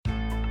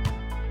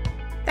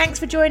Thanks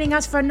for joining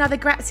us for another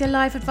Grazia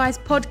Life Advice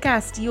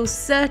podcast. You'll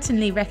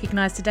certainly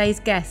recognise today's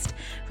guest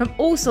from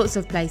all sorts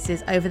of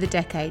places over the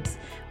decades,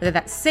 whether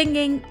that's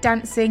singing,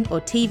 dancing or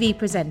TV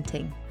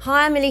presenting.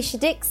 Hi, I'm Alicia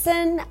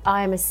Dixon.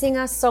 I'm a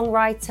singer,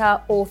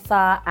 songwriter,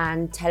 author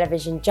and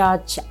television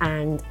judge,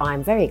 and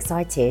I'm very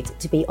excited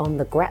to be on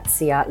the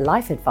Grazia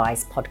Life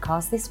Advice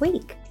podcast this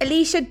week.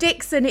 Alicia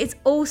Dixon is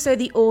also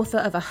the author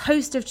of a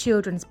host of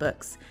children's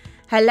books.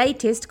 Her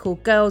latest,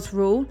 called Girls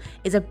Rule,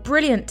 is a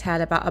brilliant tale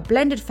about a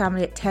blended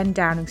family at 10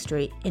 Downing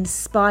Street,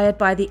 inspired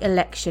by the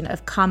election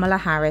of Kamala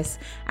Harris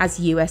as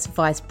US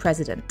Vice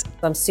President.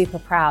 I'm super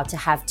proud to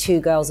have two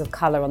girls of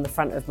colour on the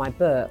front of my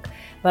book,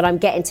 but I'm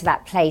getting to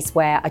that place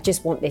where I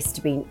just want this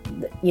to be,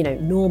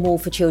 normal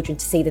for children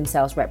to see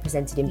themselves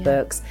represented in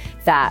books,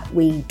 that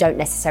we don't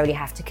necessarily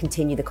have to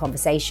continue the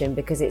conversation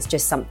because it's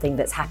just something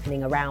that's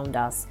happening around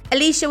us.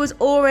 Alicia was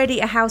already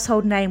a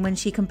household name when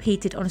she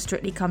competed on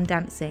Strictly Come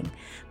Dancing,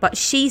 but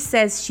she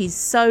says she's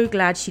so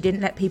glad she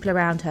didn't let people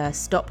around her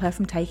stop her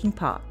from taking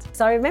part.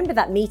 So I remember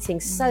that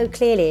meeting so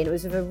clearly, and it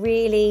was with a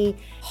really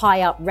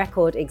high up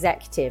record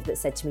executive that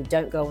said to me,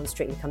 don't go on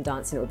Strictly Come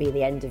Dancing, it will be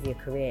the end of your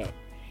career.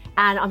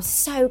 And I'm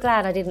so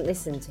glad I didn't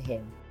listen to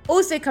him.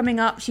 Also coming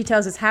up, she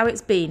tells us how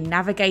it's been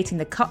navigating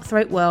the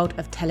cutthroat world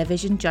of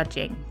television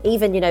judging.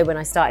 Even, when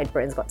I started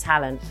Britain's Got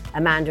Talent,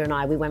 Amanda and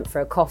I, we went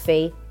for a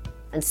coffee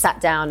and sat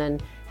down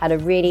and had a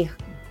really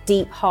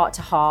deep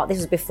heart-to-heart. This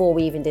was before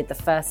we even did the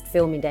first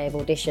filming day of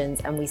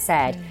auditions, and we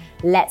said,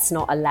 let's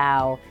not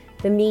allow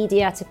the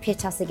media to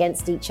pit us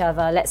against each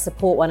other. Let's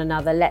support one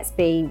another. Let's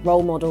be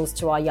role models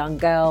to our young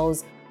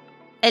girls.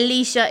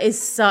 Alicia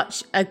is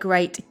such a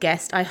great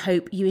guest. I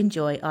hope you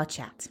enjoy our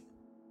chat.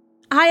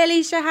 Hi,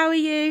 Alicia. How are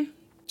you?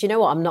 Do you know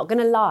what? I'm not going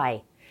to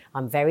lie.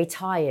 I'm very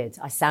tired.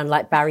 I sound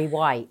like Barry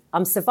White.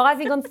 I'm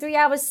surviving on 3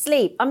 hours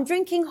sleep. I'm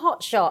drinking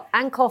hot shot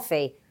and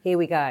coffee. Here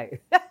we go.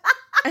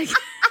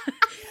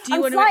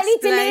 I'm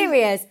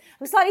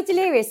slightly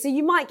delirious, so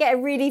you might get a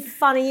really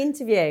funny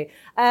interview. Do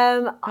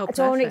I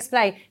want to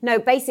explain? No,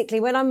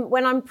 basically, when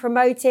I'm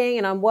promoting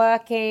and I'm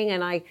working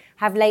and I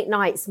have late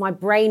nights, my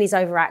brain is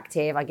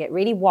overactive. I get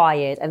really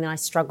wired, and then I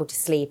struggle to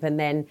sleep. And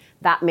then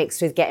that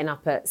mixed with getting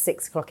up at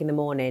 6 o'clock in the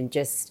morning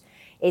just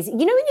is. When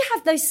you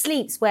have those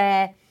sleeps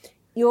where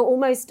you're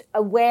almost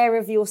aware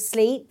of your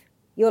sleep.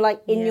 You're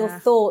like in your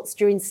thoughts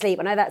during sleep.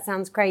 I know that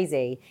sounds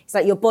crazy. It's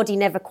like your body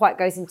never quite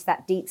goes into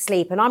that deep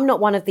sleep. And I'm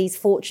not one of these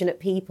fortunate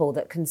people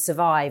that can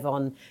survive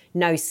on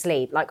no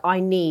sleep. Like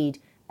I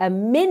need a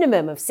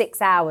minimum of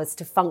 6 hours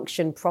to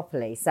function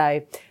properly.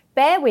 So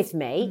bear with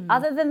me.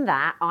 Other than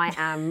that, I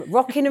am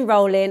rocking and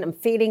rolling. I'm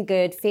feeling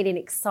good, feeling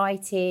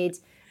excited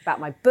about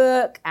my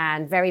book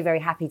and very,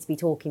 very happy to be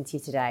talking to you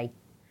today.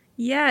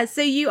 Yeah,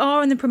 so you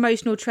are on the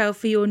promotional trail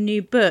for your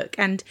new book,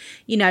 and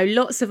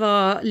lots of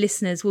our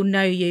listeners will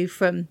know you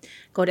from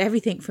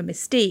everything from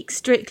Mystique,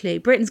 Strictly,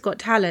 Britain's Got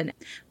Talent,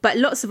 but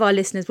lots of our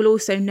listeners will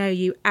also know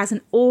you as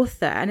an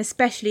author, and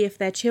especially if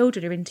their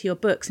children are into your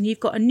books. And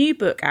you've got a new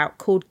book out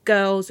called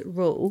Girls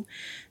Rule.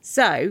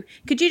 So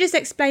could you just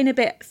explain a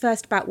bit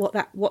first about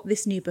what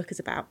this new book is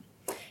about?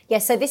 Yeah,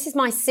 so this is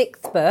my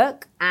 6th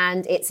book,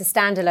 and it's a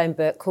standalone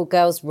book called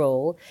Girls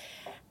Rule.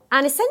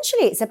 And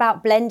essentially it's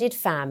about blended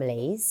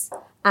families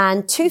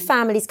and two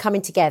families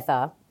coming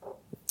together,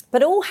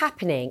 but all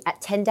happening at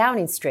 10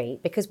 Downing Street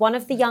because one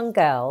of the young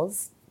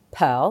girls,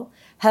 Pearl,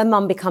 her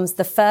mum becomes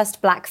the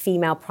first black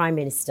female Prime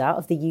Minister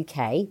of the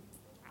UK.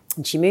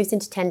 And she moves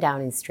into 10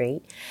 Downing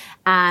Street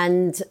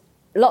and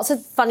lots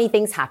of funny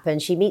things happen.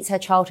 She meets her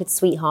childhood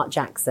sweetheart,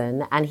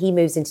 Jackson, and he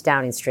moves into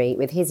Downing Street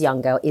with his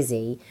young girl,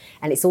 Izzy.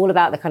 And it's all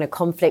about the kind of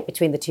conflict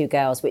between the two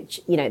girls, which,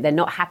 they're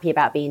not happy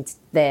about being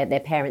their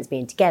parents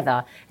being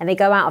together. And they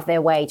go out of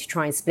their way to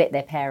try and split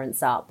their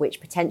parents up, which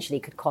potentially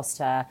could cost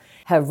her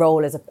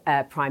role as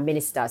a Prime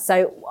Minister.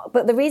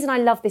 But the reason I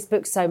love this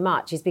book so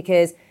much is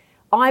because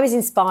I was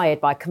inspired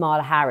by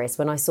Kamala Harris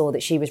when I saw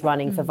that she was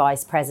running for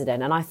Vice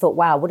President. And I thought,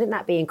 wow, wouldn't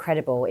that be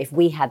incredible if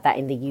we had that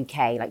in the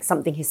UK? Like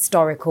something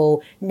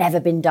historical, never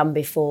been done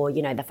before,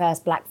 the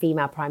first black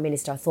female Prime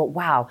Minister. I thought,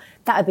 wow,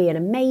 that would be an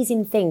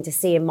amazing thing to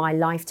see in my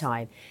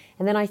lifetime.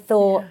 And then I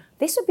thought,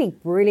 this would be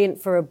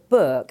brilliant for a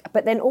book.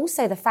 But then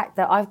also the fact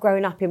that I've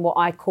grown up in what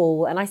I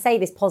call, and I say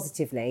this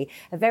positively,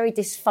 a very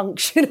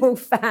dysfunctional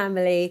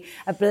family,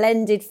 a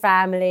blended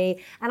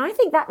family. And I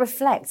think that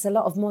reflects a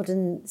lot of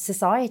modern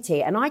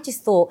society. And I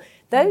just thought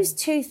those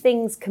two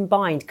things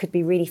combined could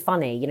be really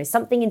funny,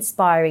 something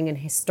inspiring and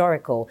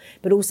historical,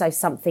 but also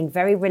something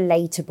very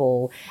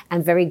relatable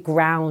and very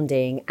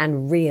grounding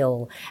and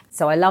real.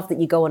 So I love that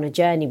you go on a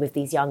journey with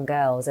these young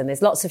girls, and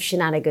there's lots of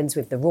shenanigans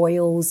with the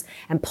royals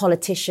and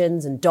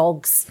politicians and dogs.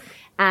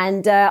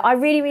 And I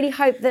really, really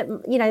hope that,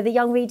 the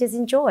young readers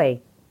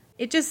enjoy.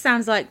 It just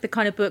sounds like the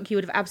kind of book you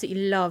would have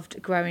absolutely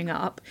loved growing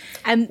up.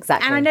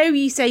 Exactly. And I know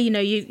you say,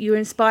 you were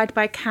inspired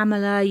by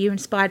Kamala, you're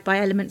inspired by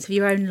elements of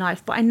your own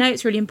life, but I know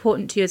it's really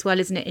important to you as well,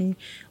 isn't it, in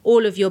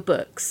all of your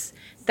books,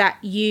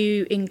 that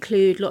you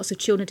include lots of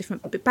children,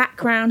 different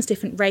backgrounds,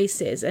 different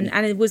races.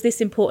 And was this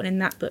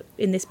important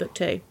in this book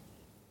too?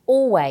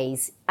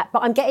 Always. But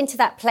I'm getting to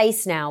that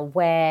place now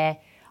where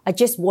I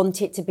just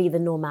want it to be the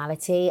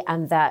normality,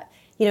 and that,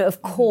 you know,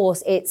 of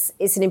course, it's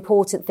an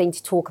important thing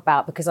to talk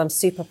about because I'm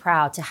super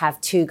proud to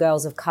have 2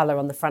 girls of colour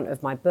on the front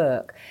of my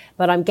book.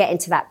 But I'm getting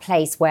to that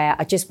place where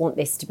I just want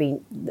this to be,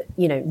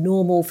 you know,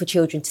 normal for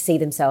children to see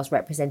themselves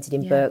represented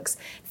in books,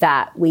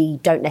 that we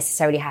don't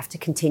necessarily have to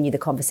continue the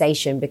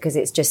conversation because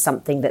it's just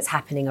something that's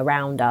happening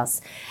around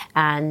us.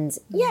 And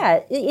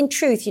yeah, in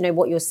truth, you know,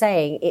 what you're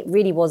saying, it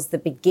really was the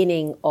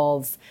beginning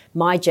of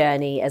my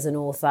journey as an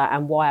author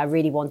and why I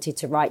really wanted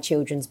to write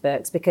children's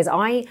books, because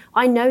I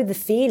know the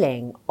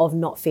feeling of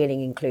not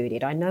feeling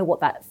included. I know what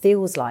that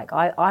feels like.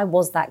 I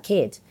was that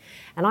kid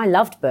and I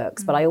loved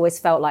books, but I always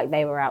felt like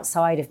they were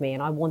outside of me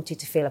and I wanted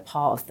to feel a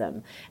part of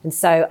them.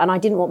 And I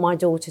didn't want my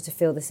daughter to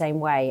feel the same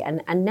way.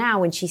 And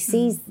now when she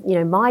sees, you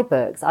know, my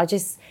books, I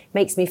just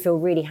makes me feel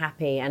really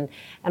happy. And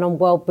on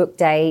World Book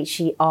Day,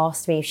 she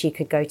asked me if she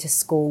could go to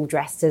school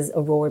dressed as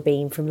Aurora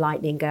Beam from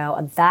Lightning Girl.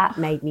 And that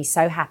made me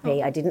so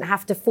happy. I didn't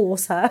have to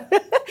force her.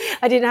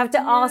 I didn't have to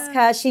ask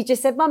her. She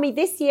just said, Mummy,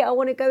 this year I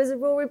want to go as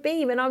Aurora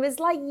Beam. And I was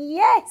like,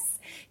 yes,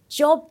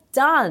 job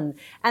done.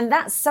 And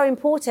that's so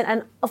important.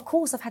 And of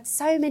course, I've had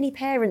so many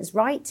parents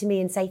write to me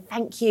and say,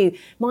 thank you.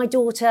 My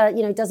daughter,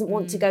 you know, doesn't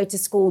want to go to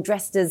school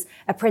dressed as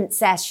a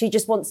princess. She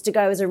just wants to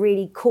go as a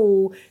really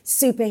cool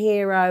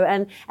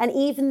superhero. And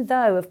even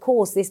though, of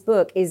course, this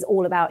book is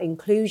all about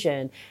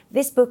inclusion,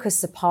 this book has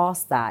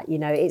surpassed that. You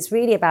know, it's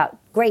really about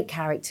great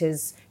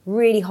characters,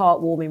 really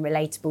heartwarming,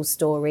 relatable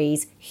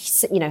stories,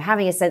 you know,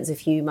 having a sense of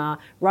humour,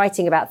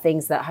 writing about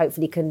things that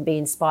hopefully can be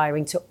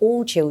inspiring to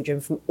all children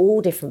from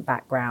all different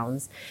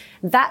backgrounds.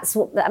 That's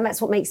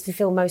what makes me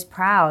feel most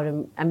proud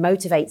and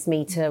motivates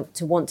me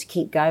to want to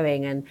keep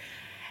going. And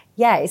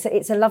yeah,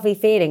 it's a lovely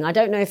feeling. I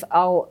don't know if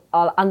I'll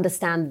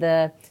understand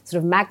the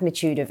sort of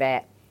magnitude of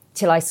it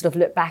till I sort of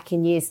look back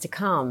in years to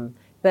come.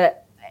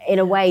 But in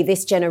a way,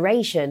 this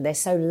generation, they're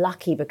so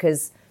lucky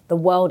because the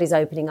world is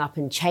opening up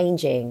and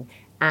changing,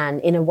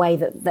 and in a way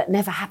that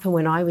never happened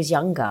when I was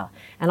younger.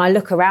 And I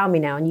look around me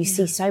now and you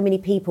see so many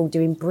people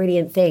doing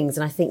brilliant things.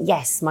 And I think,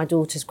 yes, my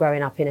daughter's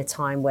growing up in a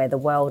time where the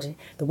world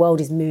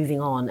is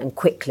moving on, and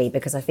quickly,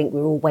 because I think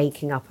we're all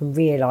waking up and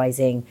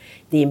realising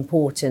the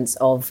importance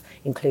of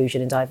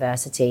inclusion and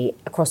diversity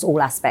across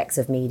all aspects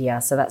of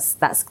media. So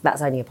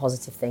that's only a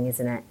positive thing,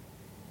 isn't it?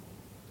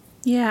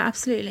 Yeah,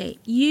 absolutely.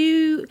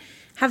 You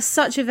have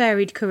such a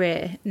varied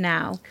career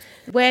now.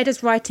 Where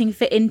does writing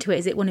fit into it?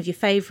 Is it one of your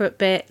favourite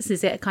bits?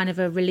 Is it a kind of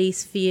a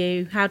release for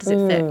you? How does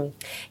it fit?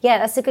 Yeah,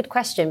 that's a good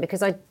question,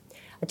 because I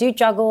do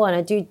juggle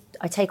and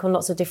I take on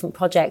lots of different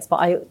projects,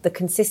 but the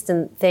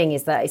consistent thing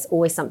is that it's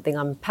always something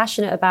I'm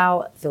passionate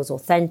about, feels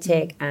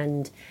authentic,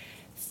 and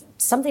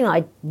something that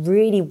I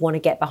really want to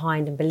get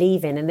behind and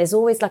believe in. And there's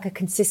always like a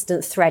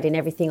consistent thread in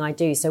everything I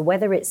do. So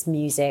whether it's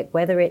music,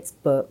 whether it's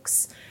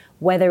books,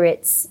 whether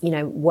it's, you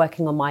know,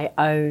 working on my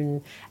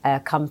own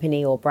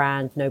company or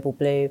brand, Noble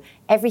Blue,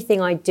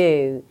 everything I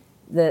do,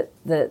 the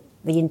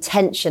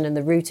intention and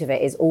the root of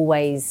it is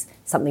always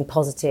something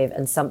positive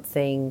and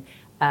something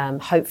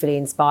hopefully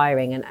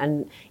inspiring.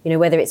 And you know,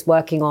 whether it's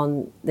working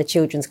on the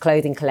children's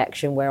clothing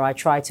collection where I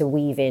try to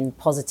weave in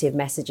positive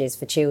messages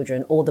for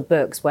children, or the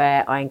books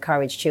where I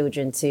encourage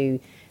children to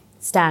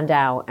stand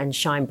out and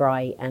shine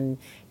bright and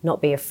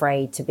not be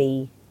afraid to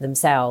be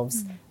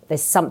themselves.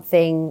 There's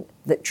something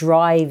that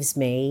drives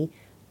me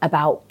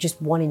about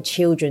just wanting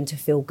children to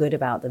feel good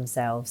about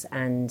themselves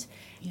and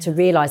to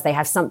realise they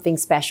have something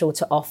special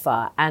to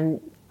offer.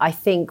 And I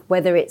think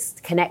whether it's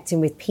connecting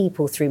with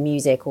people through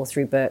music or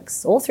through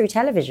books or through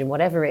television,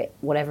 whatever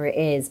it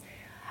is,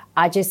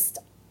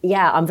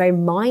 I'm very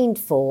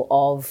mindful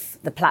of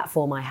the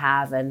platform I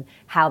have and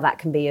how that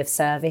can be of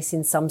service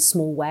in some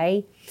small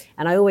way.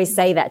 And I always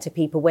say that to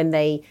people when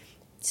they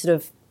sort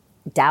of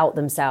doubt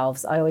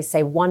themselves. I always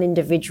say one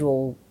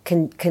individual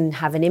can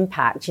have an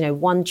impact. You know,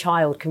 one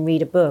child can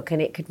read a book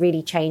and it could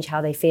really change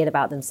how they feel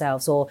about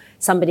themselves, or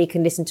somebody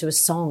can listen to a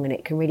song and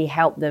it can really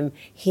help them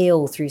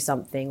heal through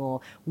something, or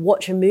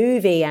watch a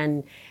movie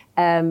and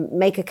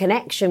make a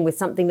connection with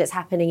something that's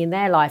happening in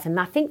their life. And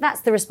I think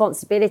that's the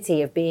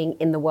responsibility of being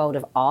in the world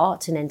of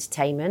art and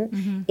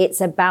entertainment.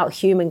 It's about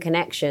human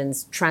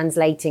connections,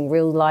 translating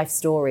real life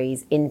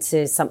stories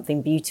into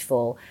something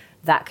beautiful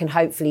that can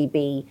hopefully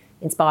be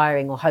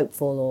inspiring or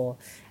hopeful,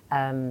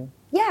 or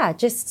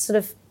just sort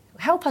of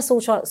help us all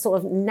try, sort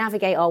of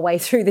navigate our way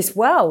through this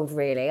world,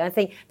 really, I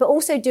think, but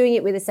also doing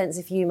it with a sense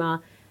of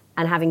humour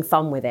and having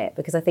fun with it,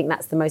 because I think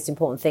that's the most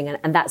important thing.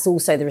 And that's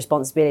also the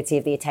responsibility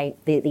of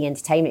the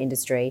entertainment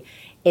industry,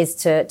 is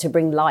to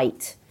bring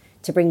light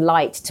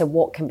to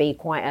what can be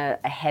quite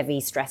a heavy,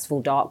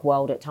 stressful, dark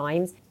world at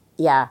times.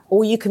 Yeah,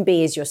 all you can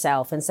be is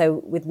yourself. And so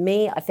with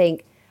me, I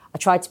think I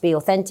tried to be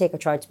authentic, I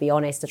tried to be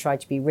honest, I tried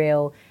to be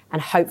real,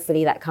 and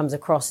hopefully that comes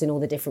across in all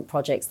the different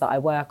projects that I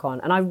work on.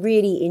 And I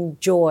really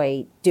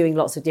enjoy doing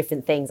lots of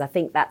different things. I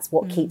think that's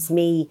what keeps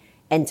me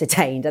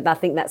entertained, and I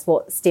think that's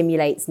what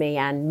stimulates me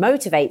and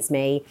motivates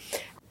me.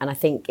 And I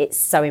think it's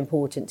so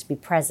important to be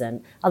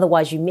present,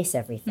 otherwise you miss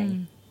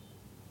everything.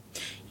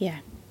 Yeah,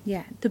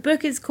 Yeah, the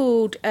book is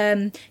called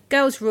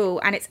Girls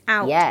Rule, and it's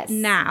out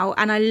now.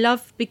 And I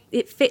love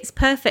it fits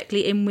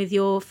perfectly in with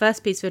your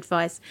first piece of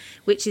advice,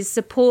 which is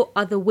support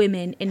other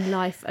women in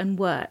life and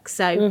work.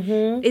 So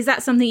is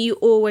that something you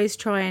always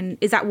try and,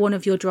 is that one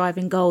of your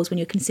driving goals when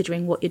you're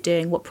considering what you're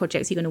doing, what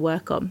projects you're going to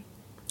work on?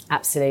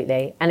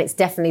 Absolutely. And it's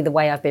definitely the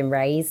way I've been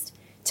raised,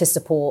 to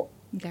support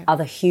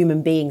other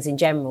human beings in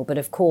general. But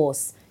of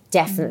course,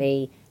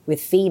 definitely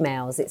with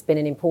females, it's been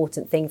an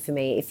important thing for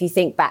me. If you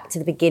think back to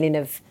the beginning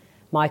of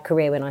my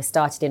career when I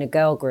started in a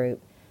girl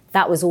group,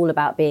 that was all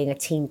about being a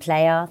team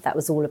player. That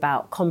was all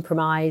about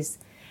compromise,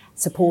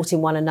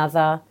 supporting one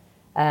another,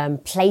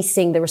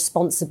 placing the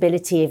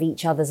responsibility of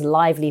each other's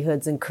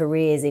livelihoods and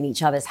careers in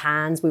each other's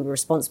hands. We were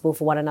responsible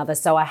for one another.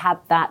 So I had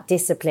that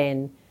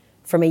discipline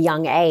from a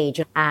young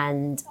age.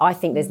 And I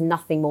think there's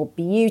nothing more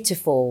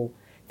beautiful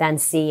than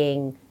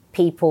seeing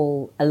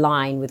people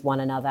align with one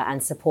another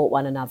and support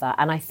one another.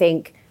 And I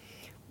think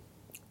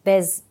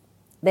there's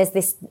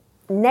this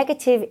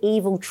negative,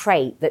 evil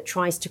trait that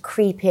tries to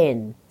creep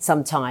in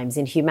sometimes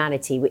in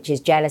humanity, which is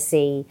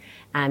jealousy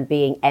and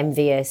being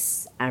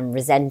envious and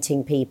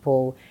resenting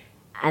people.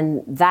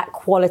 And that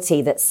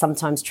quality that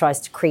sometimes tries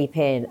to creep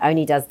in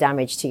only does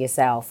damage to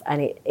yourself,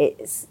 and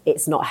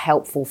it's not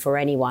helpful for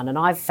anyone. And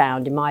I've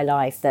found in my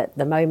life that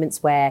the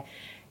moments where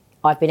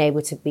I've been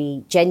able to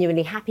be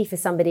genuinely happy for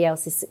somebody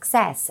else's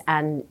success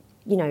and,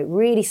 you know,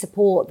 really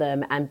support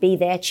them and be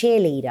their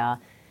cheerleader,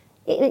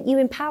 you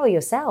empower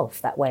yourself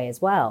that way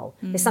as well.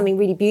 There's something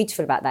really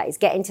beautiful about that. It's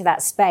getting to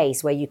that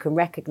space where you can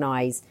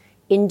recognize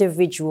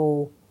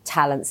individual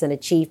talents and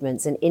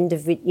achievements, and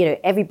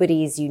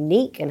everybody is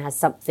unique and has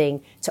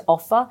something to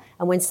offer.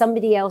 And when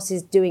somebody else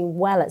is doing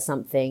well at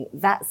something,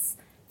 that's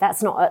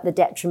not at the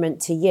detriment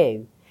to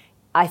you.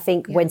 I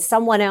think when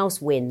someone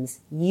else wins,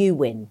 you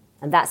win.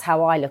 And that's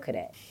how I look at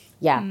it.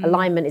 Yeah,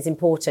 alignment is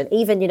important.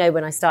 Even,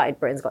 when I started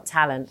Britain's Got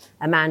Talent,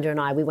 Amanda and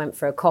I, we went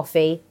for a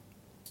coffee.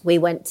 We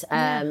went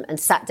and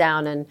sat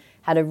down and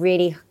had a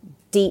really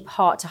deep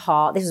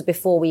heart-to-heart. This was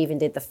before we even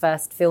did the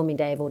first filming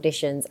day of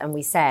auditions. And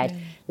we said,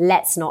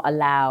 let's not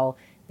allow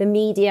the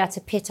media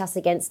to pit us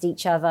against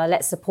each other.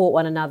 Let's support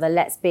one another.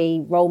 Let's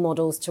be role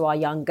models to our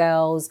young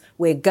girls.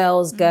 We're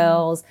girls.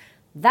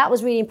 That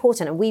was really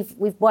important. And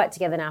we've worked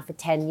together now for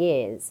 10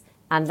 years.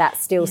 And that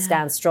still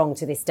stands strong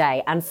to this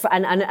day. And I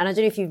don't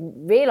know if you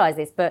realise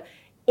this, but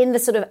in the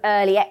sort of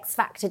early X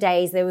Factor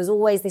days, there was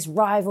always this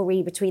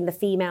rivalry between the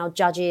female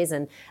judges,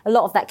 and a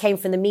lot of that came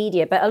from the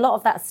media. But a lot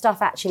of that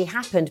stuff actually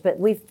happened. But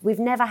we've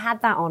never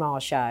had that on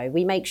our show.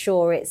 We make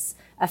sure it's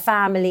a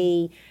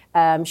family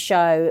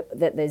show,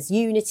 that there's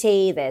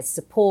unity, there's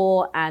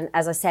support, and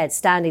as I said,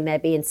 standing there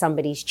being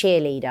somebody's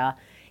cheerleader.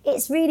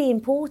 It's really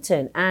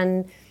important,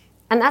 and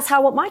that's how I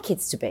want my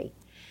kids to be.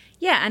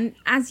 Yeah, and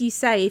as you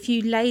say, if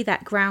you lay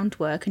that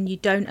groundwork and you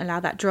don't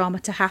allow that drama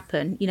to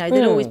happen,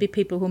 there'll always be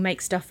people who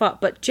make stuff up.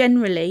 But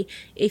generally,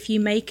 if you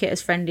make it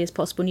as friendly as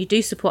possible and you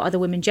do support other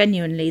women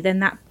genuinely,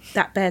 then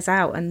that bears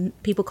out and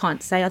people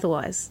can't say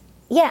otherwise.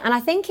 Yeah, and I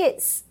think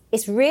it's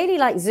really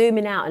like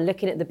zooming out and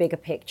looking at the bigger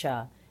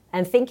picture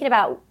and thinking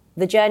about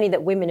the journey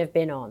that women have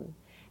been on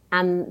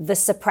and the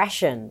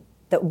suppression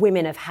that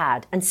women have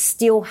had and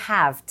still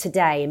have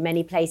today in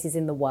many places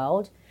in the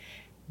world.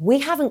 We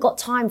haven't got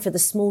time for the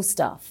small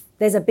stuff.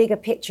 There's a bigger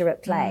picture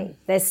at play.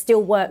 There's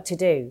still work to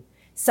do.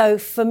 So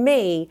for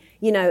me,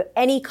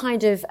 any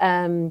kind of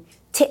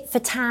tit for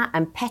tat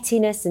and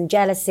pettiness and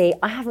jealousy,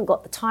 I haven't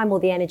got the time or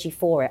the energy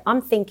for it.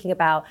 I'm thinking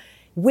about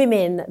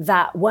women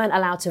that weren't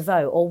allowed to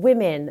vote, or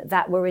women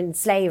that were in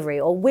slavery,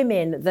 or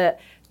women that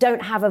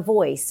don't have a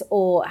voice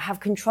or have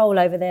control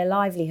over their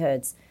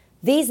livelihoods.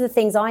 These are the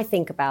things I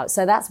think about.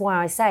 So that's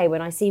why I say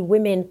when I see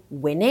women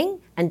winning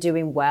and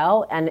doing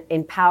well and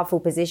in powerful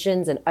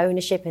positions and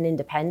ownership and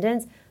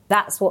independence,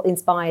 that's what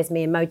inspires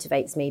me and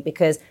motivates me,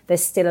 because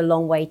there's still a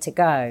long way to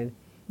go.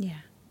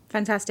 Yeah,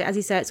 fantastic. As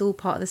you say, it's all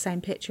part of the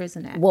same picture,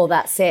 isn't it? Well,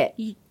 that's it.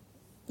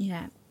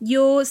 Yeah.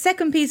 Your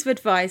second piece of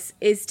advice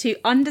is to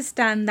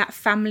understand that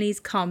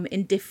families come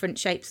in different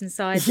shapes and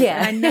sizes.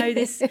 Yeah. And I know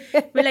this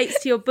relates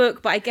to your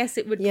book, but I guess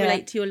it would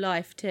relate to your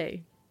life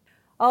too.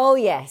 Oh,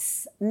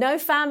 yes. No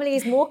family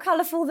is more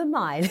colourful than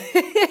mine.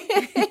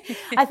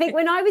 I think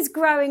when I was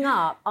growing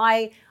up,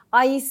 I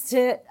used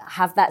to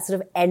have that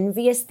sort of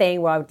envious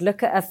thing where I would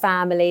look at a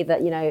family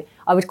that,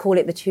 I would call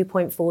it the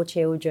 2.4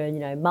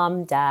 children,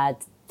 mum, dad,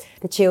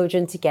 the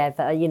children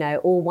together,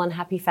 all one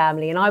happy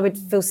family. And I would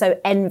feel so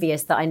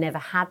envious that I never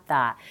had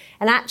that.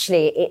 And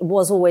actually, it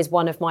was always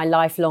one of my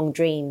lifelong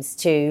dreams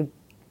to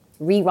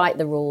rewrite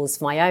the rules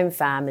for my own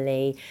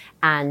family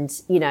and,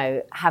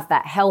 have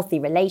that healthy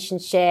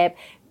relationship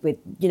with,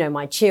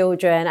 my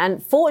children.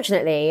 And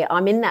fortunately,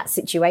 I'm in that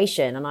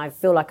situation and I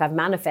feel like I've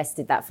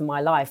manifested that for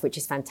my life, which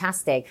is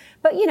fantastic.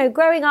 But,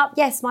 growing up,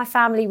 yes, my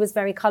family was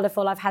very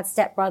colourful. I've had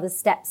stepbrothers,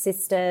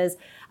 stepsisters.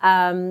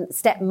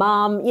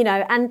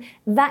 stepmom, and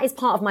that is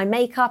part of my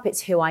makeup.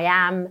 It's who I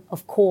am.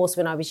 Of course,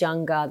 when I was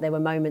younger, there were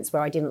moments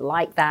where I didn't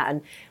like that.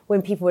 And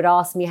when people would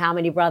ask me how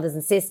many brothers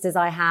and sisters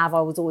I have,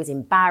 I was always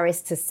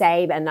embarrassed to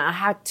say, and I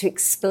had to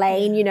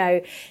explain,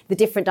 the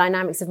different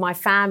dynamics of my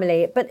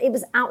family. But it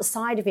was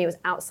outside of me. It was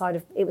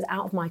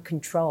out of my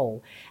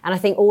control. And I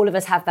think all of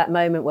us have that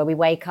moment where we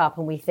wake up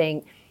and we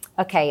think,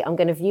 okay, I'm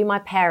going to view my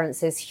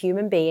parents as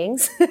human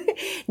beings,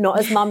 not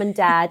as mum and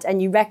dad.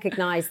 And you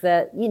recognize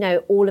that,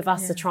 all of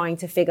us are trying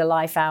to figure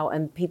life out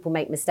and people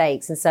make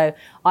mistakes. And so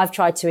I've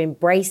tried to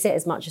embrace it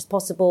as much as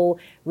possible,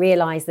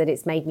 realize that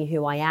it's made me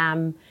who I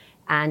am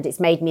and it's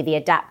made me the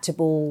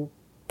adaptable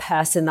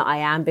person that I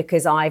am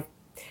because I've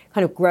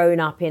kind of grown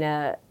up in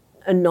a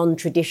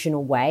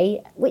non-traditional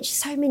way, which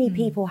so many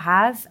people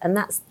have. And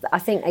that's, I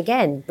think,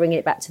 again, bringing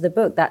it back to the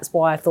book, that's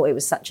why I thought it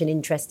was such an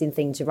interesting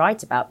thing to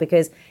write about,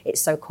 because it's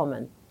so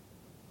common.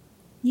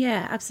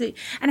 Yeah,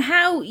 absolutely. And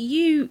how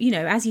you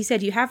as you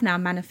said, you have now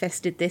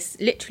manifested this,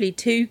 literally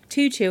two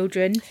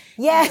children.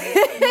 Yeah.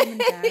 Mum and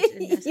dad,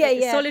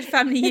 and a solid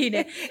family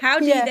unit. How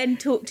do you then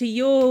talk to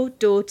your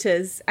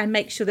daughters and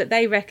make sure that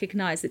they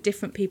recognise that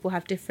different people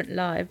have different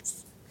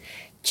lives?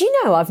 Do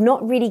you know, I've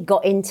not really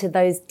got into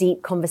those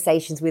deep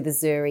conversations with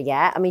Azura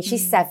yet. I mean,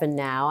 she's 7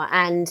 now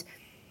and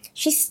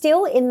she's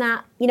still in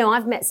that,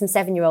 I've met some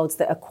 7-year-olds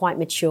that are quite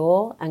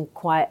mature and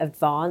quite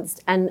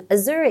advanced. And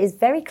Azura is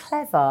very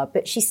clever,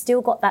 but she's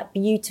still got that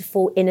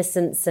beautiful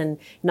innocence and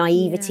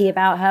naivety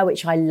about her,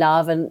 which I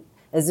love. And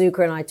Azuka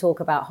and I talk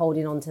about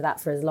holding on to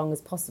that for as long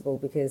as possible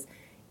because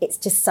it's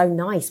just so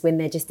nice when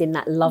they're just in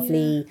that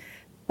lovely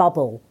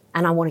bubble.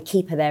 And I want to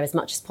keep her there as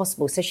much as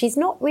possible. So she's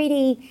not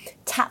really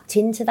tapped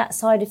into that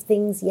side of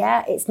things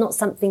yet. It's not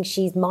something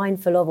she's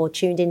mindful of or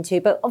tuned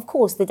into. But of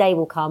course, the day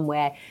will come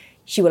where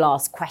she will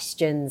ask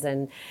questions.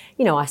 And,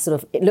 I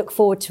sort of look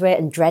forward to it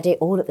and dread it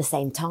all at the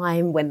same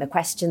time when the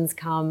questions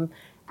come.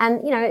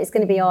 And, it's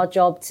going to be our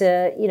job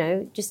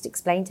to, just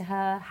explain to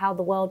her how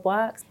the world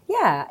works.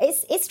 Yeah,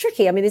 it's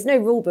tricky. I mean, there's no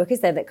rule book,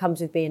 is there, that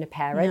comes with being a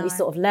parent? No. You're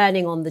sort of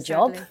learning on the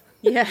job.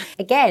 Yeah.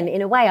 Again,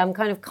 in a way, I'm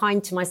kind of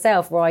kind to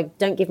myself where I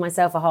don't give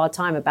myself a hard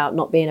time about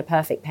not being a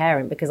perfect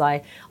parent because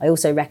I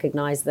also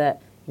recognise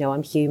that,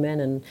 I'm human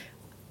and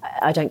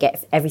I don't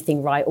get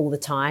everything right all the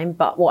time.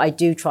 But what I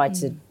do try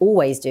to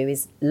always do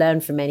is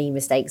learn from any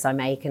mistakes I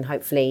make and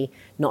hopefully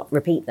not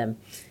repeat them.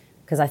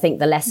 Because I think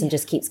the lesson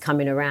just keeps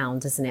coming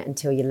around, doesn't it,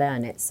 until you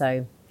learn it.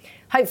 So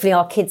hopefully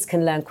our kids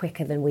can learn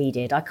quicker than we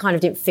did. I kind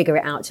of didn't figure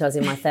it out till I was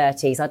in my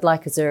 30s. I'd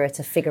like Azura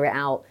to figure it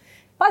out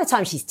by the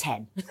time she's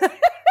 10.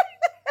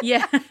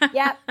 Yeah.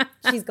 Yeah,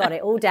 she's got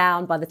it all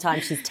down by the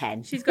time she's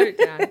 10. She's got it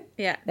down.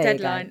 Yeah,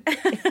 deadline.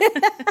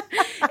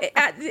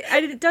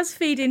 It does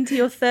feed into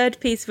your third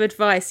piece of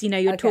advice.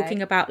 You're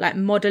talking about like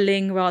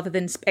modelling rather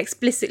than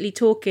explicitly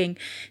talking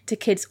to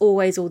kids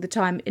always, all the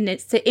time. And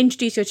it's to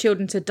introduce your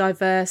children to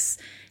diverse,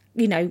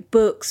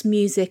 books,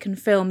 music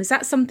and film. Is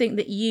that something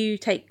that you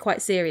take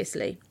quite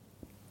seriously?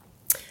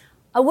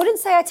 I wouldn't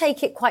say I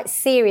take it quite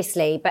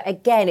seriously, but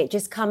again, it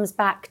just comes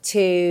back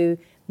to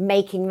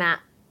making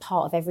that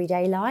part of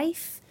everyday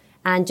life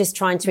and just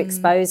trying to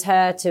expose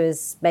her to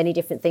as many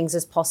different things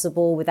as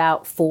possible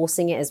without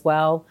forcing it as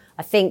well.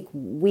 I think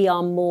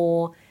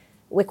we're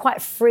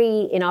quite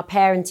free in our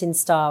parenting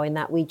style in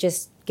that we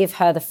just give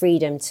her the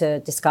freedom to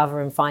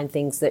discover and find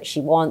things that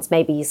she wants.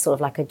 Maybe sort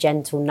of like a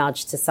gentle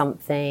nudge to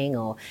something,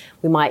 or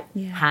we might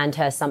hand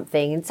her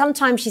something and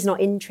sometimes she's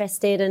not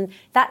interested, and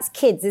that's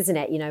kids, isn't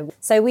it?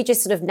 So we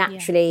just sort of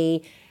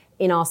naturally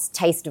in our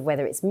taste of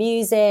whether it's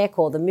music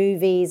or the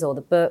movies or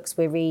the books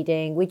we're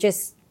reading, we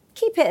just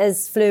keep it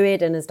as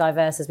fluid and as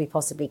diverse as we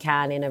possibly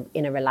can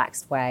in a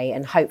relaxed way.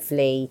 And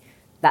hopefully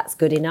that's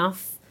good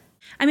enough.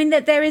 I mean,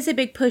 that there is a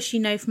big push,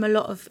 from a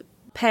lot of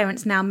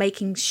parents now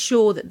making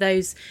sure that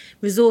those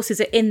resources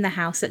are in the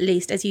house, at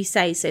least, as you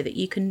say, so that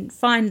you can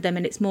find them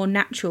and it's more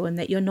natural and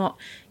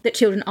that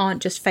children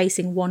aren't just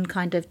facing one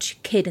kind of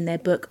kid in their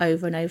book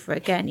over and over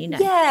again,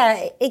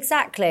 Yeah,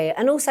 exactly.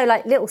 And also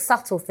like little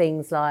subtle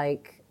things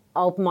like,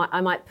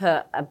 I might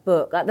put a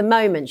book. At the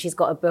moment, she's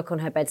got a book on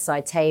her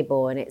bedside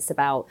table and it's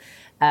about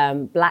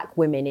Black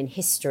women in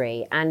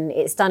history. And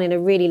it's done in a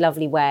really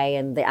lovely way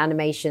and the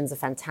animations are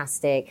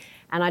fantastic.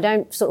 And I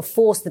don't sort of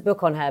force the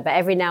book on her, but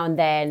every now and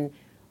then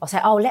I'll say,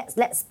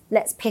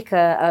 let's pick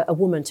a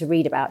woman to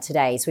read about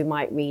today. So we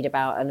might read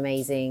about an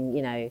amazing,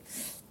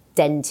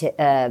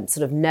 sort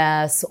of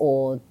nurse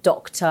or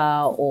doctor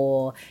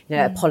or,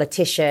 a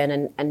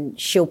politician. And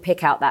she'll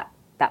pick out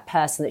that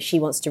person that she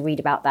wants to read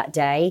about that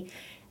day.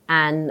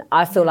 And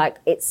I feel like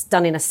it's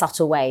done in a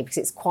subtle way because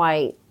it's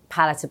quite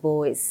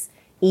palatable, it's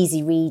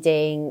easy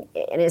reading,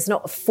 and it's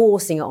not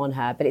forcing it on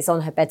her, but it's on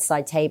her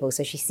bedside table,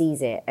 so she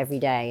sees it every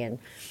day.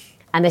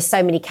 And there's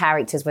so many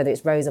characters, whether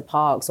it's Rosa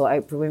Parks or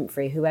Oprah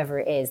Winfrey, whoever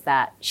it is,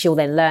 that she'll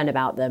then learn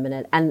about them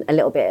and a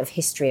little bit of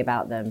history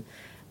about them.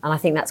 And I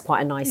think that's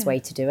quite a nice way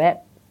to do it.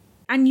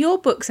 And your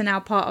books are now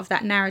part of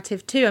that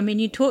narrative too. I mean,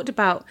 you talked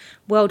about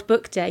World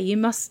Book Day. Your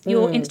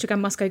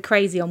Instagram must go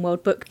crazy on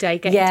World Book Day,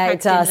 getting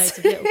tagged in loads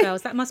of little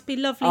girls. That must be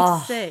lovely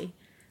to see.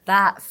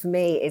 That for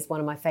me is one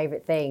of my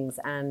favourite things.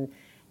 And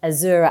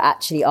Azura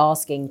actually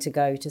asking to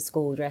go to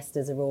school dressed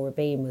as Aurora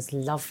Bean was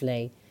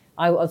lovely.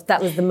 That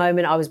was the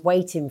moment I was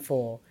waiting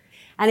for.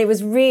 And it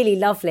was really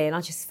lovely, and I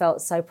just felt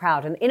so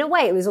proud. And in a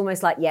way, it was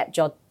almost like, yep,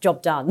 job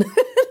done.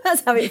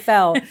 That's how it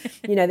felt,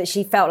 that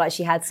she felt like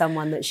she had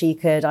someone that she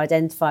could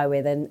identify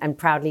with and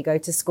proudly go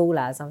to school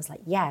as. I was like,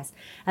 yes.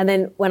 And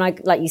then when I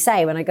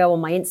go on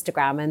my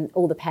Instagram and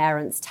all the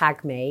parents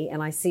tag me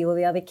and I see all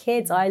the other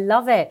kids, I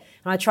love it.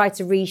 And I try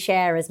to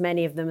reshare as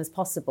many of them as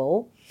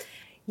possible.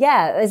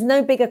 Yeah, there's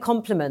no bigger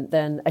compliment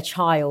than a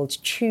child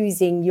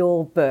choosing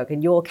your book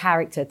and your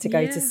character to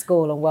go to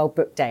school on World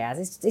Book Day as.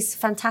 It's a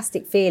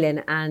fantastic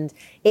feeling, and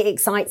it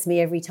excites me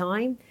every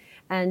time.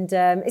 And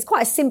it's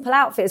quite a simple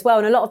outfit as well.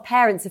 And a lot of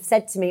parents have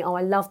said to me,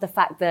 I love the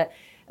fact that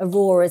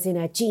Aurora's in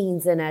her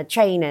jeans and her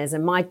trainers,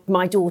 and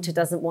my daughter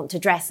doesn't want to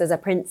dress as a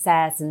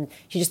princess, and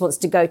she just wants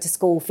to go to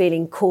school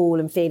feeling cool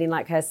and feeling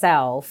like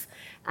herself.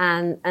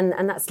 And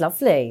that's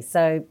lovely.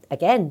 So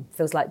again,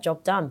 feels like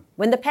job done.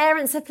 When the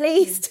parents are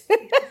pleased,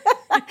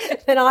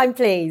 then I'm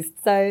pleased.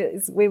 So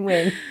it's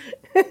win-win.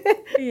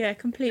 Yeah,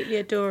 completely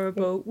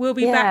adorable. We'll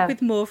be back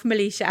with more from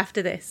Alicia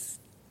after this.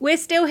 We're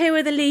still here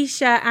with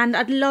Alicia, and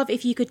I'd love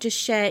if you could just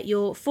share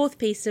your fourth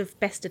piece of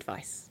best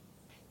advice.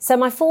 So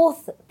my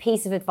fourth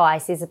piece of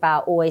advice is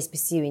about always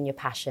pursuing your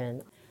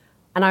passion.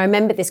 And I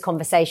remember this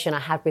conversation I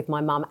had with my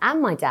mum and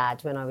my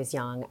dad when I was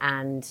young.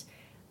 And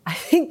I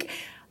think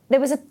there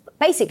was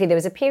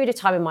a period of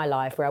time in my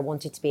life where I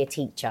wanted to be a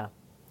teacher.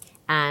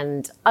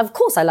 And of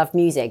course I loved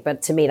music,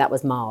 but to me that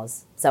was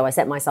Mars. So I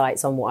set my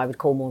sights on what I would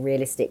call more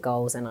realistic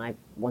goals, and I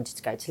wanted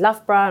to go to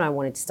Loughborough, and I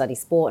wanted to study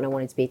sport, and I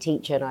wanted to be a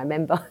teacher. And I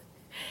remember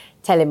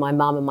telling my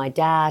mum and my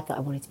dad that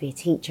I wanted to be a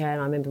teacher. And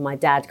I remember my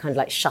dad kind of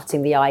like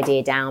shutting the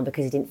idea down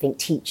because he didn't think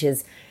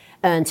teachers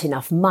earned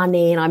enough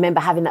money. And I remember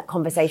having that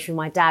conversation with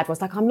my dad where I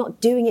was like, I'm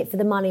not doing it for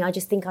the money. I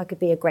just think I could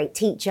be a great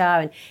teacher.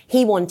 And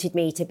he wanted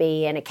me to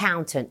be an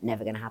accountant.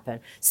 Never going to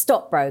happen.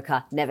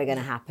 Stockbroker. Never going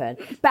to happen.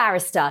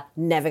 Barrister.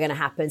 Never going to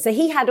happen. So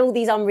he had all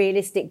these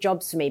unrealistic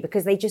jobs for me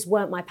because they just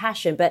weren't my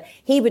passion. But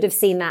he would have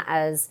seen that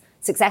as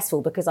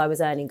successful because I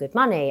was earning good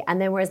money.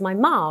 And then whereas my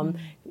mum,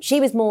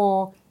 she was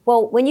more,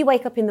 well, when you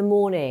wake up in the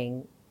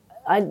morning,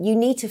 you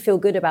need to feel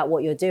good about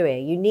what you're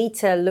doing. You need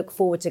to look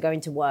forward to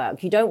going to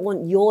work. You don't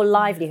want your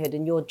livelihood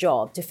and your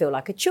job to feel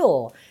like a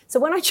chore. So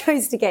when I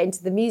chose to get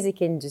into the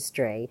music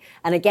industry,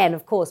 and again,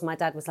 of course, my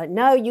dad was like,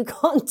 no, you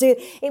can't do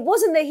it. It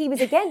wasn't that he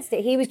was against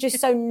it. He was just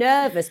so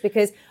nervous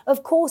because,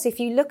 of course, if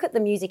you look at the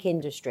music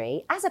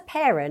industry, as a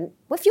parent,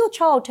 if your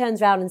child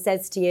turns around and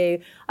says to you,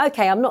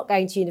 okay, I'm not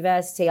going to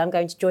university, I'm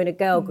going to join a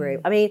girl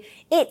group. I mean,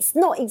 it's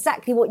not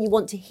exactly what you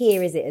want to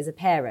hear, is it, as a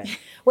parent?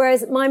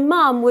 Whereas my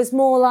mum was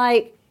more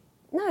like,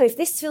 no, if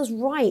this feels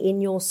right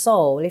in your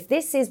soul, if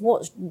this is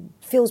what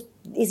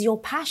is your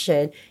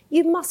passion,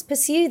 you must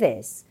pursue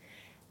this.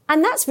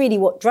 And that's really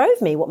what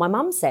drove me, what my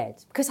mum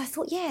said. Because I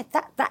thought, yeah,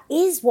 that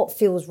is what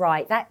feels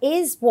right. That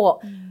is what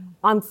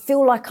I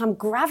feel like I'm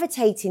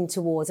gravitating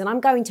towards, and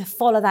I'm going to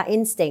follow that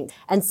instinct.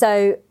 And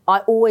so I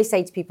always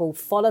say to people,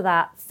 follow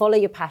that, follow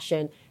your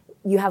passion.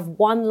 You have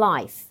one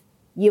life.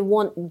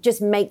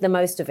 Just make the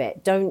most of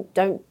it. Don't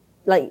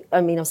I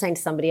was saying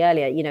to somebody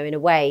earlier, in a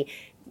way,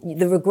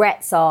 the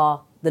regrets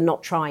are the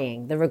not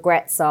trying. The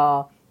regrets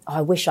are,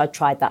 I wish I'd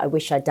tried that. I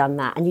wish I'd done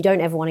that. And you don't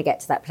ever want to get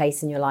to that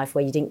place in your life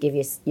where you didn't give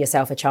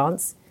yourself a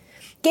chance.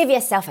 Give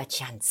yourself a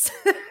chance.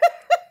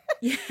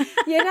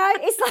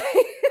 It's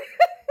like...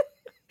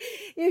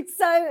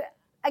 So,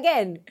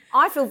 again,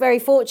 I feel very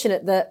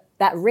fortunate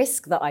that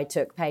risk that I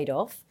took paid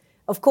off.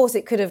 Of course,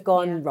 it could have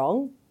gone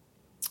wrong.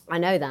 I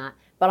know that.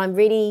 But I'm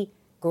really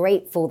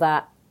grateful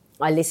that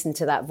I listened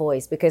to that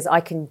voice, because I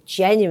can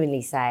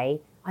genuinely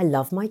say, I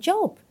love my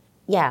job.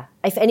 Yeah,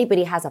 if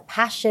anybody has a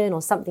passion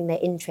or something they're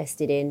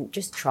interested in,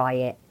 just try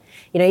it.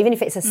 Even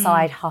if it's a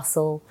side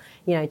hustle,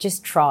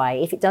 just try.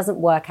 If it doesn't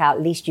work out,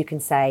 at least you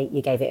can say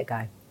you gave it a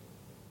go.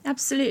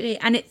 Absolutely.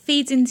 And it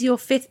feeds into your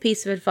fifth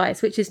piece of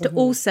advice, which is to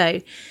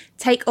also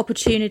take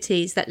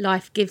opportunities that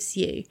life gives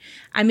you.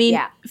 I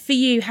mean, for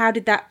you, how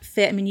did that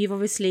fit? I mean, you've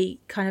obviously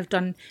kind of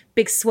done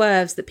big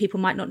swerves that people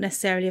might not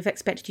necessarily have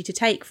expected you to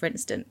take, for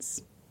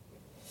instance.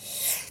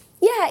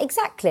 Yeah,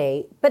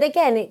 exactly. But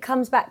again, it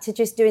comes back to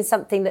just doing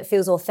something that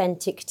feels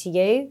authentic to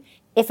you.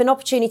 If an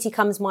opportunity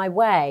comes my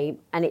way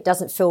and it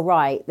doesn't feel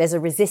right, there's a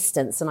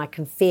resistance and I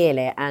can feel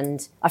it.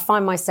 And I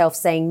find myself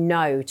saying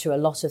no to a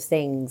lot of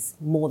things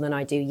more than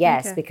I do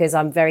yes, because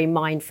I'm very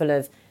mindful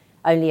of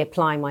only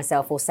applying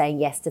myself or saying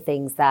yes to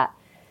things that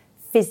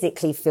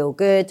physically feel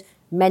good,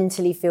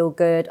 mentally feel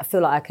good. I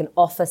feel like I can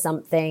offer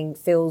something,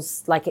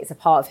 feels like it's a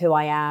part of who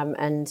I am.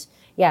 And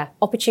yeah,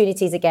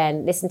 opportunities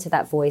again, listen to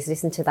that voice,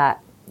 listen to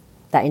that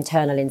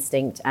internal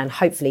instinct, and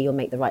hopefully you'll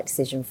make the right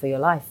decision for your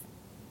life.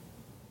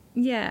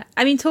 Yeah.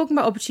 I mean, talking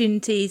about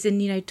opportunities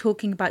and,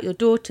 talking about your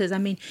daughters, I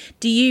mean,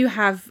 do you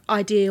have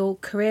ideal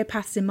career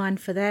paths in mind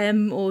for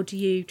them, or do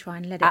you try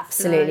and let it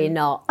Absolutely flow?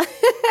 not.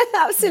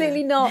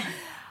 Absolutely not.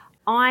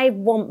 I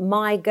want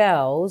my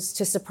girls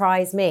to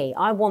surprise me.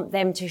 I want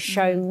them to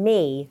show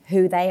me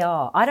who they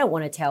are. I don't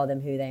want to tell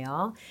them who they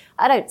are.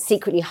 I don't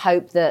secretly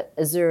hope that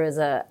Azura's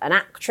an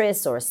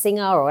actress or a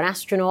singer or an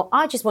astronaut.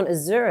 I just want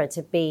Azura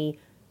to be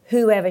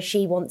whoever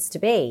she wants to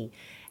be.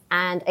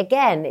 And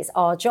again, it's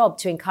our job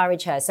to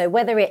encourage her. So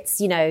whether it's,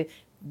 you know,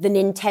 the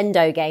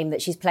Nintendo game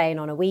that she's playing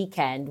on a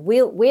weekend,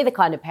 we're the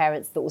kind of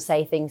parents that will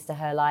say things to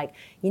her like,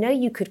 you know,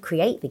 you could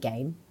create the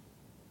game.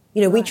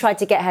 You know, we tried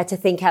to get her to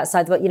think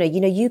outside the box. You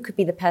know, you could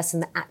be the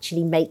person that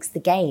actually makes the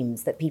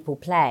games that people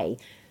play.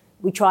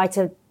 We try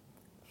to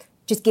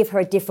just give her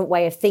a different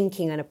way of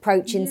thinking and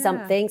approaching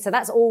something. So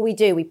that's all we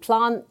do. We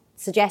plant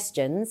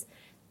suggestions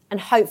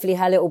and hopefully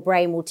her little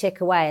brain will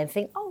tick away and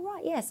think, oh,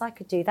 right, yes, I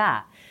could do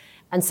that.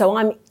 And so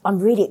I'm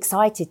really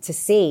excited to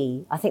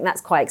see, I think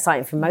that's quite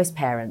exciting for most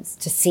parents,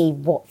 to see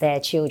what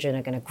their children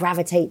are going to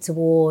gravitate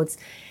towards,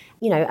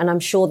 you know, and I'm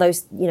sure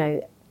those, you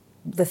know,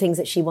 the things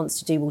that she wants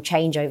to do will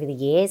change over the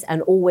years,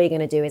 and all we're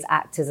going to do is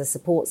act as a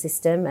support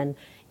system and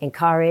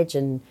encourage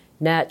and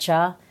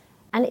nurture,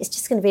 and it's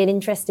just going to be an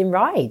interesting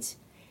ride.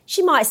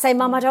 She might say,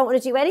 Mum, I don't want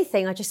to do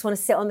anything, I just want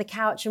to sit on the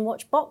couch and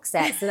watch box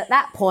sets, and at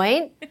that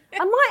point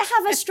I might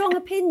have a strong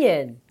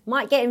opinion,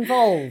 might get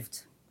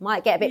involved,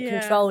 might get a bit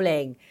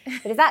controlling,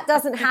 but if that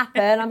doesn't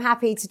happen, I'm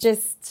happy to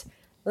just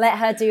let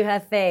her do her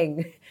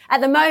thing. At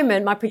the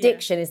moment, my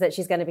prediction is that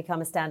she's going to become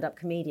a stand-up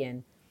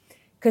comedian.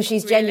 Because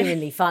she's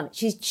genuinely fun.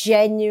 She's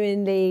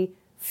genuinely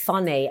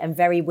funny and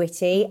very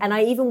witty. And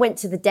I even went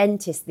to the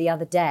dentist the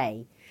other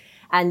day,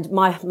 and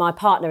my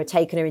partner had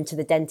taken her into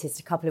the dentist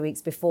a couple of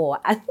weeks before.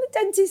 And the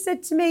dentist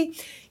said to me,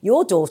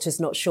 your daughter's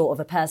not short of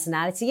a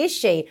personality, is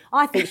she?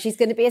 I think she's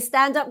going to be a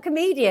stand-up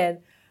comedian.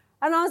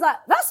 And I was like,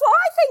 that's what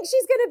I think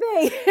she's going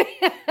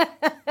to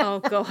be. Oh,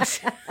 gosh.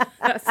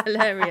 That's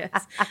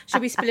hilarious.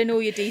 She'll be spilling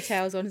all your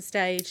details on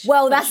stage.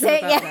 Well, that's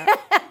it. Yeah,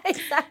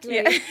 exactly.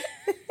 Yeah.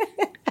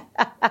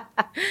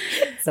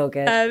 So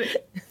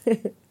good.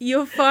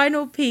 Your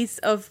final piece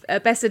of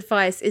best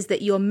advice is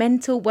that your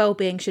mental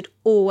well-being should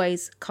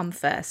always come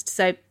first.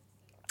 So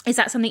is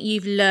that something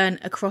you've learned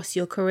across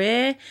your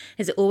career?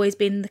 Has it always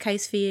been the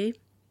case for you?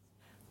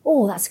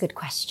 Oh, that's a good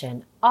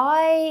question.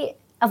 I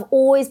have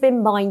always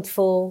been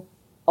mindful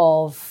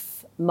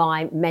of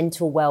my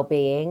mental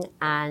well-being,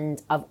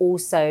 and I've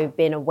also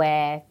been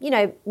aware, you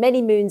know, many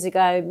years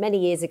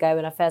ago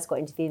when I first got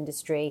into the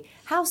industry,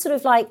 how sort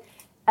of like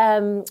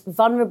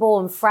vulnerable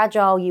and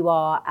fragile you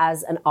are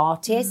as an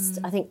artist.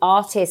 I think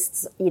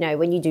artists, you know,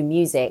 when you do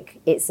music,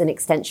 it's an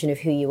extension of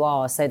who you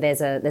are. So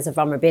there's a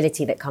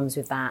vulnerability that comes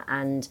with that.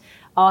 And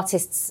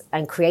artists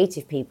and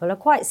creative people are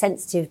quite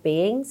sensitive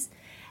beings.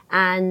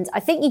 And I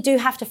think you do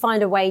have to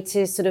find a way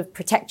to sort of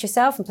protect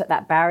yourself and put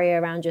that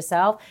barrier around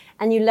yourself.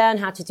 And you learn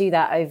how to do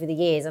that over the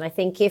years. And I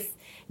think if,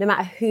 no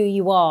matter who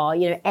you are,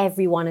 you know,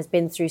 everyone has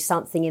been through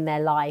something in their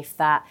life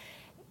that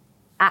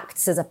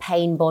acts as a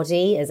pain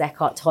body, as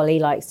Eckhart Tolle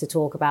likes to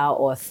talk about,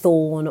 or a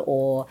thorn,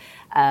 or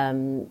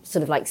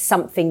sort of like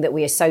something that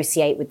we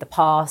associate with the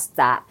past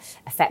that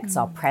affects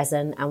our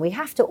present. And we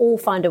have to all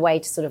find a way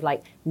to sort of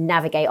like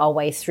navigate our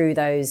way through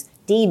those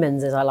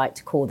demons, as I like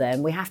to call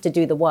them. We have to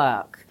do the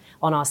work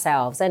on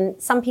ourselves. And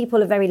some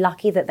people are very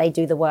lucky that they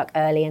do the work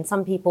early, and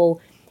some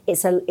people,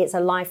 it's a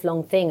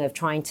lifelong thing of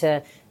trying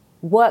to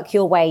work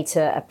your way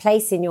to a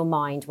place in your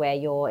mind where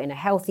you're in a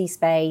healthy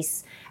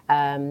space,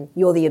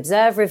 you're the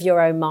observer of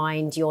your own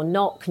mind, you're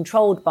not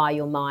controlled by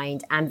your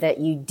mind, and that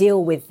you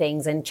deal with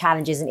things and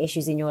challenges and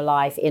issues in your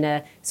life in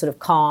a sort of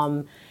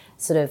calm,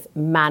 sort of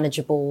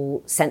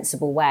manageable,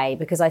 sensible way.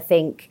 Because I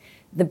think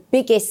the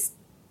biggest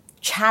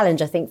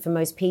challenge, I think, for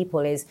most people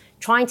is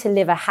trying to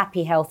live a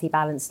happy, healthy,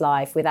 balanced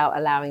life without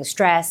allowing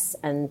stress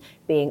and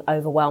being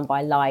overwhelmed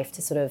by life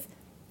to sort of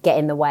get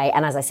in the way.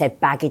 And as I said,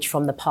 baggage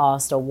from the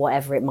past or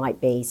whatever it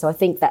might be. So I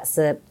think that's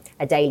a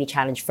daily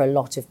challenge for a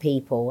lot of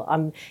people.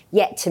 I'm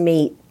yet to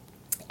meet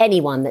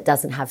anyone that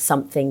doesn't have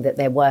something that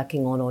they're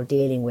working on or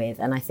dealing with.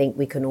 And I think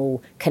we can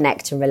all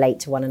connect and relate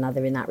to one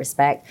another in that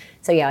respect.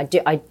 So yeah,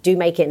 I do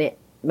make it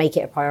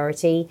a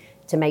priority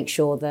to make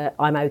sure that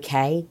I'm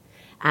okay.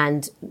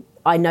 And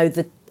I know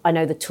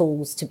the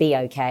tools to be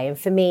okay. And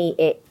for me,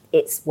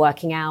 it's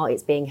working out,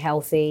 it's being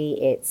healthy,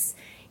 it's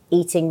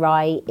eating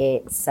right,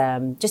 it's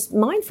just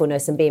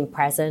mindfulness and being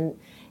present.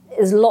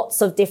 There's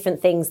lots of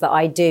different things that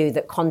I do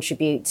that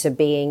contribute to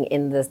being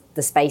in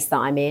the space that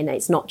I'm in.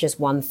 It's not just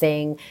one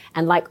thing.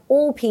 And like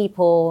all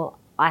people,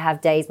 I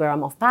have days where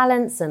I'm off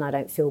balance and I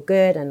don't feel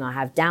good, and I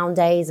have down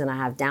days and I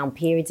have down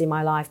periods in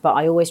my life, but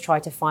I always try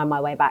to find my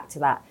way back to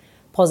that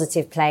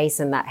positive place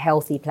and that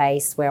healthy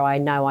place where I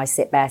know I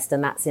sit best,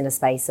 and that's in a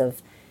space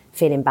of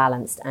feeling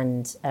balanced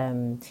and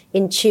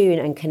in tune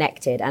and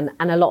connected. And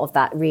a lot of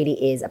that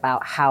really is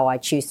about how I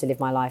choose to live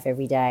my life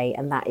every day.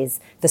 And that is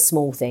the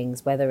small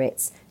things, whether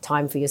it's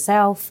time for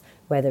yourself,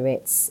 whether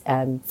it's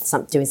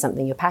doing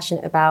something you're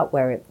passionate about,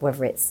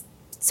 whether it's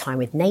time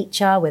with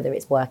nature, whether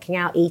it's working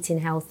out, eating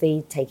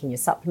healthy, taking your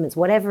supplements,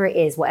 whatever it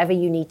is, whatever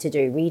you need to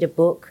do, read a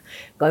book,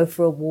 go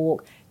for a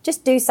walk,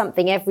 just do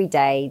something every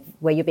day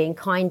where you're being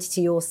kind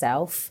to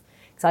yourself.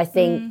 Because I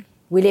think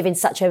we live in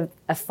such a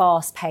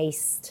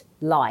fast-paced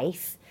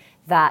life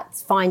that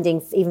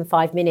finding even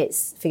 5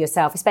 minutes for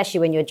yourself, especially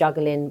when you're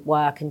juggling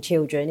work and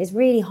children, is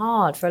really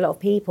hard for a lot of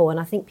people. And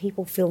I think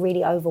people feel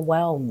really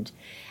overwhelmed.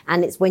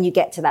 And it's when you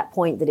get to that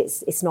point that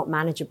it's not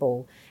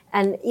manageable.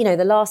 And, you know,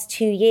 the last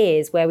 2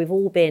 years where we've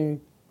all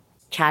been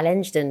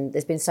challenged and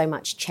there's been so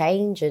much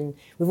change and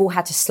we've all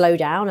had to slow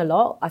down a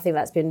lot, I think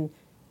that's been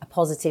a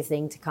positive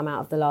thing to come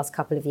out of the last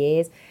couple of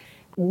years.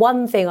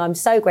 One thing I'm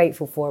so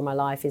grateful for in my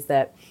life is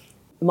that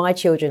my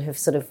children have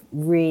sort of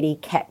really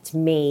kept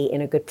me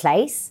in a good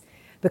place,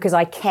 because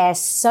I care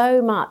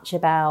so much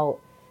about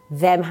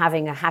them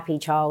having a happy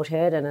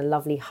childhood and a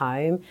lovely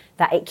home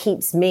that it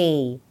keeps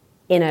me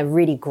in a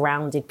really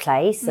grounded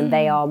place. And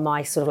they are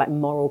my sort of like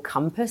moral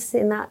compass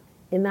in that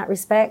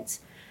respect.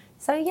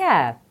 So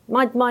yeah,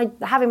 my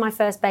having my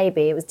first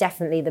baby, it was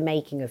definitely the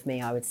making of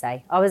me, I would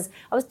say. I was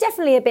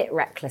definitely a bit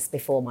reckless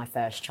before my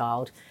first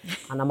child,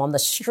 and I'm on the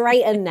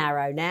straight and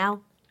narrow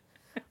now.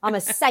 I'm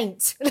a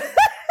saint.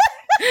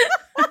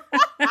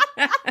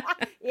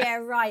 Yeah,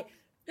 right.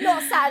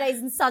 Not Saturdays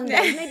and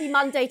Sundays, maybe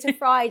Monday to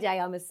Friday,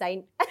 I'm a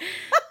saint.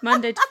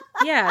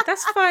 Yeah,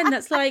 that's fine.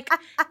 That's like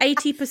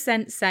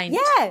 80% saint.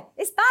 Yeah,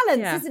 it's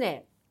balanced, isn't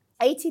it?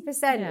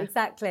 80%,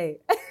 exactly.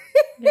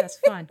 Yeah, that's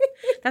fine.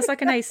 That's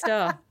like an A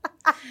star.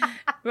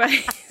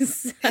 Right.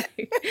 So,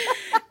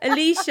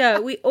 Alicia,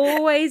 we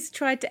always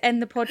try to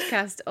end the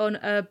podcast on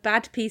a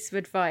bad piece of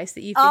advice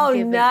that you've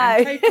been given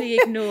and totally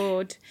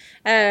ignored.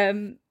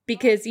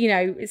 Because, you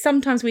know,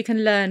 sometimes we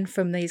can learn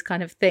from these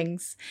kind of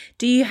things.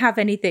 Do you have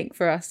anything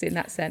for us in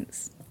that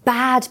sense?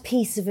 Bad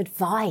piece of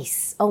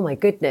advice. Oh, my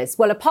goodness.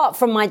 Well, apart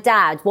from my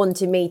dad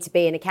wanting me to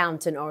be an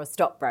accountant or a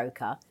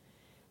stockbroker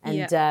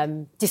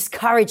and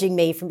discouraging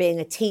me from being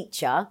a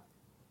teacher,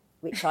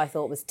 which I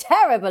thought was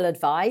terrible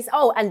advice.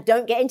 Oh, and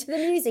don't get into the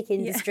music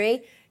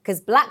industry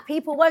because black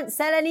people won't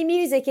sell any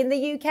music in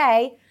the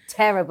UK.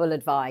 Terrible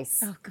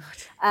advice. Oh, God.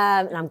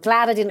 And I'm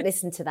glad I didn't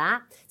listen to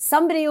that.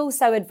 Somebody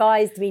also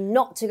advised me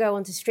not to go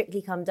on to Strictly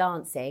Come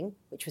Dancing,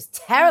 which was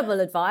terrible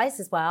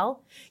advice as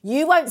well.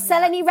 You won't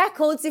sell any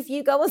records if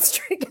you go on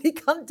Strictly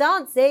Come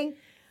Dancing.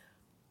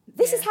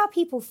 This is how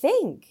people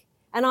think.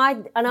 And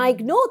I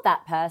ignored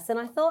that person.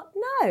 I thought,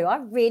 no, I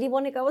really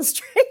want to go on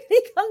Strictly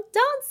Come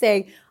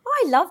Dancing.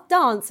 I love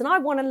dance and I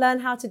want to learn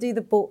how to do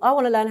the ball. I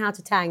want to learn how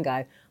to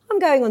tango. I'm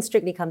going on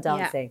Strictly Come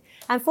Dancing.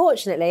 Yeah. And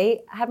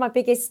fortunately, I had my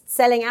biggest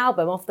selling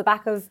album off the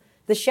back of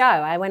the show.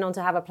 I went on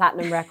to have a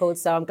platinum record,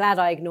 so I'm glad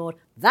I ignored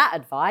that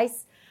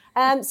advice.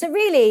 So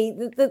really,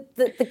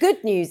 the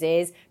good news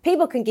is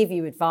people can give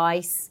you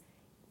advice.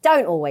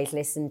 Don't always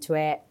listen to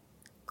it.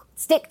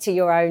 Stick to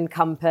your own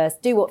compass.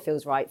 Do what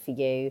feels right for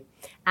you.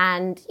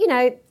 And, you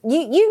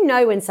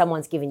know when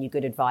someone's giving you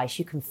good advice,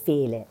 you can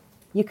feel it.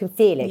 You can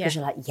feel it because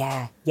you're like,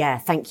 yeah,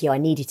 thank you. I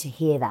needed to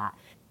hear that.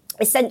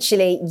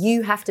 Essentially,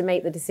 you have to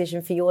make the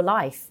decision for your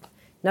life.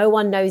 No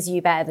one knows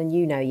you better than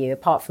you know you,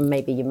 apart from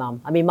maybe your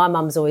mum. I mean, my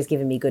mum's always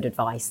given me good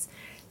advice,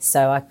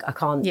 so I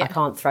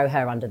can't throw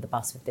her under the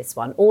bus with this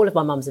one. All of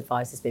my mum's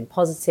advice has been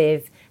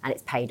positive, and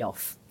it's paid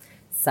off.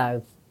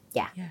 So,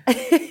 yeah.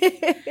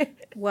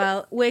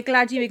 Well, we're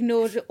glad you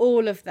ignored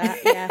all of that.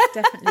 Yeah,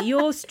 definitely.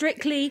 You're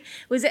Strictly,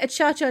 was it a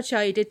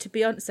cha-cha-cha you did to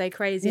Beyonce,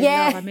 Crazy in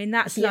Love? I mean,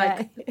 that's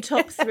like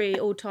top 3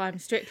 all-time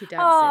Strictly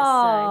dances.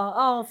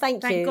 Oh,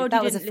 thank you. God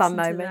that was a fun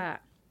moment.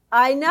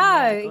 I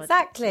know,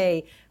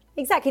 exactly.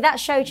 That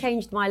show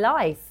changed my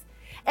life.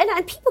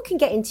 And people can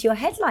get into your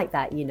head like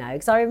that, you know,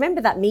 because I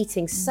remember that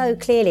meeting so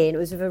clearly, and it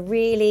was with a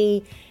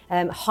really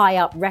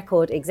high-up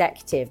record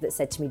executive that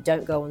said to me,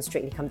 don't go on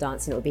Strictly Come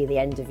Dancing, it'll be the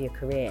end of your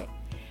career.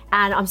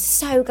 And I'm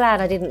so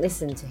glad I didn't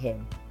listen to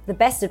him. The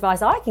best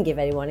advice I can give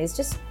anyone is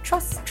just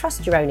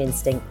trust your own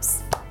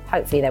instincts.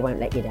 Hopefully they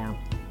won't let you down.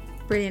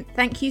 Brilliant.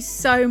 Thank you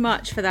so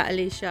much for that,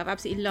 Alicia. I've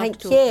absolutely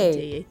loved talking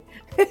to you.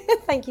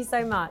 Thank you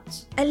so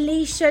much.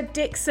 Alicia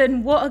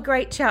Dixon, what a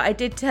great chat. I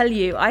did tell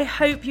you. I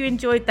hope you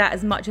enjoyed that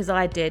as much as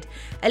I did.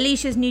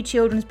 Alicia's new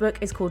children's book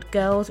is called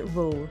Girls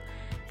Rule.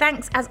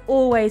 Thanks as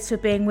always for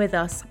being with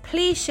us.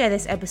 Please share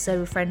this episode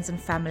with friends and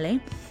family.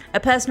 A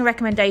personal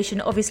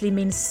recommendation obviously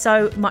means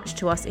so much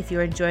to us if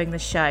you're enjoying the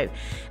show.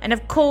 And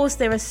of course,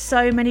 there are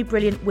so many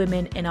brilliant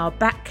women in our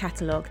back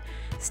catalogue.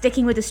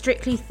 Sticking with the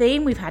Strictly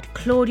theme, we've had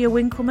Claudia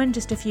Winkleman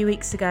just a few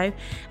weeks ago.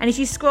 And if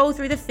you scroll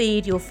through the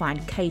feed, you'll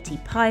find Katie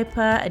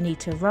Piper,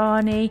 Anita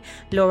Rani,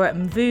 Laura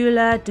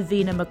Mvula,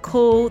 Davina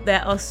McCall.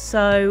 There are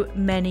so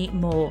many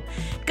more.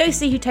 Go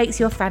see who takes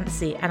your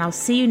fancy, and I'll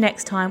see you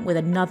next time with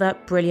another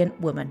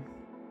brilliant woman.